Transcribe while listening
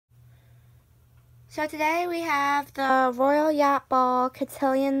So today we have the Royal Yacht Ball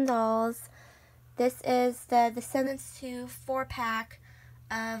Cotillion dolls. This is the Descendants 2 4-pack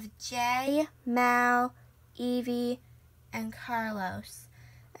of Jay, Mal, Evie, and Carlos.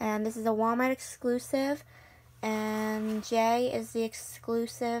 And this is a Walmart exclusive, and Jay is the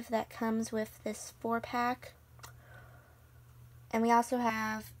exclusive that comes with this 4-pack. And we also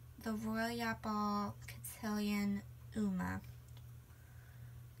have the Royal Yacht Ball Cotillion Uma.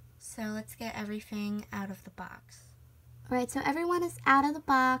 So let's get everything out of the box. Alright, so everyone is out of the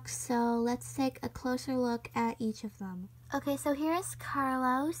box, so let's take a closer look at each of them. Okay, so here is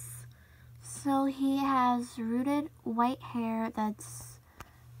Carlos. So he has rooted white hair that's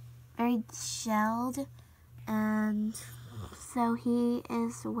very gelled, and so he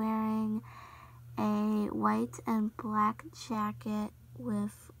is wearing a white and black jacket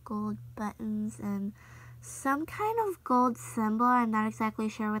with gold buttons and some kind of gold symbol. I'm not exactly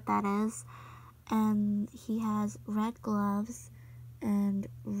sure what that is. And he has red gloves and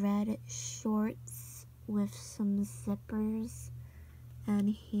red shorts with some zippers, and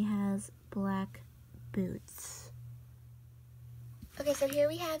he has black boots. Okay, so here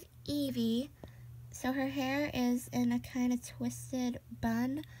we have Evie. So her hair is in a kind of twisted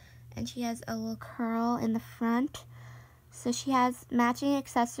bun, and she has a little curl in the front. So she has matching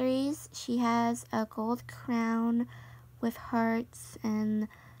accessories. She has a gold crown with hearts and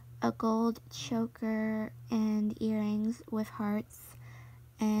a gold choker and earrings with hearts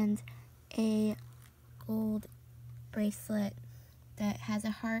and a gold bracelet that has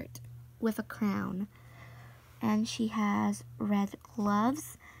a heart with a crown. And she has red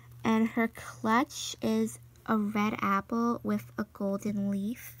gloves, and her clutch is a red apple with a golden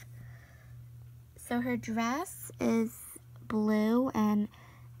leaf. So her dress is blue, and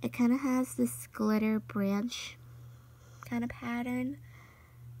it kind of has this glitter branch kind of pattern.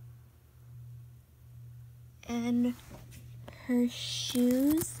 And her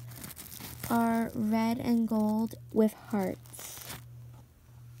shoes are red and gold with hearts.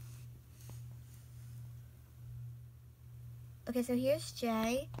 Okay, so here's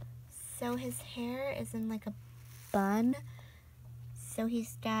Jay. So his hair is in like a bun. So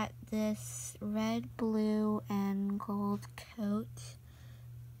he's got this red, blue, and gold coat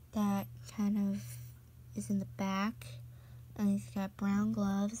that kind of is in the back. And he's got brown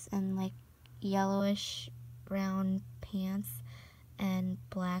gloves and like yellowish brown pants and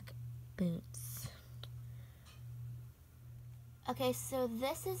black boots. Okay, so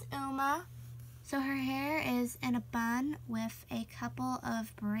this is Uma. So her hair is in a bun with a couple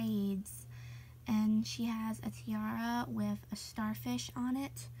of braids. And she has a tiara with a starfish on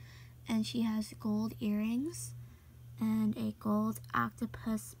it, and she has gold earrings and a gold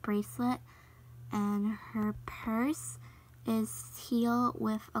octopus bracelet, and her purse is teal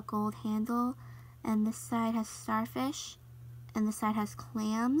with a gold handle, and this side has starfish and this side has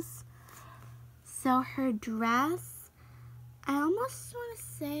clams. So her dress, I almost want to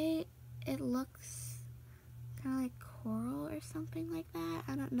say it looks kind of like coral or something like that.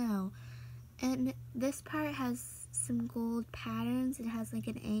 I don't know. And this part has some gold patterns. It has like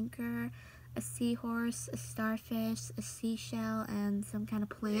an anchor, a seahorse, a starfish, a seashell, and some kind of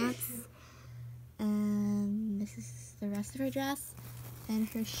plants. And this is the rest of her dress. And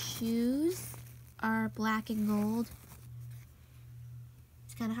her shoes are black and gold.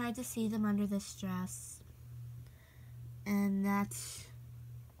 It's kind of hard to see them under this dress. And that's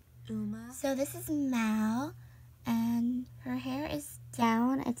Uma. So this is Mal, and her hair is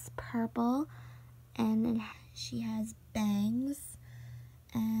down, it's purple, and she has bangs,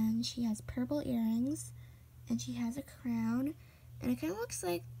 and she has purple earrings, and she has a crown, and it kind of looks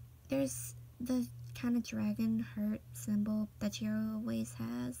like there's the kind of dragon heart symbol that she always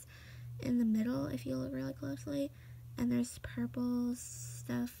has in the middle if you look really closely, and there's purple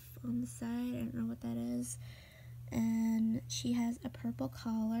stuff on the side. I don't know what that is. And she has a purple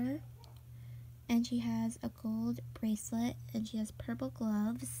collar, and she has a gold bracelet, and she has purple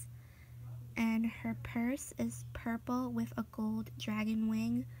gloves, and her purse is purple with a gold dragon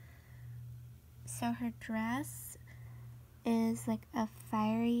wing. So her dress is like a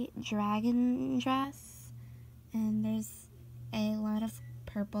fiery dragon dress, and there's a lot of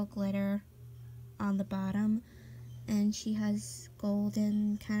purple glitter on the bottom, and she has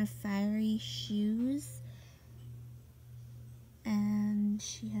golden kind of fiery shoes. And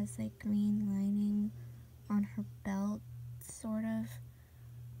she has like green lining on her belt, sort of.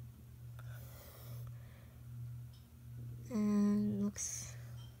 And looks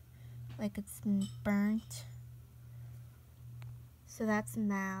like it's been burnt. So that's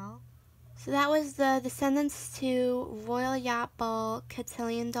Mal. So that was the Descendants 2 Royal Yacht Ball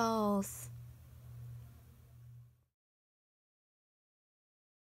Cotillion dolls.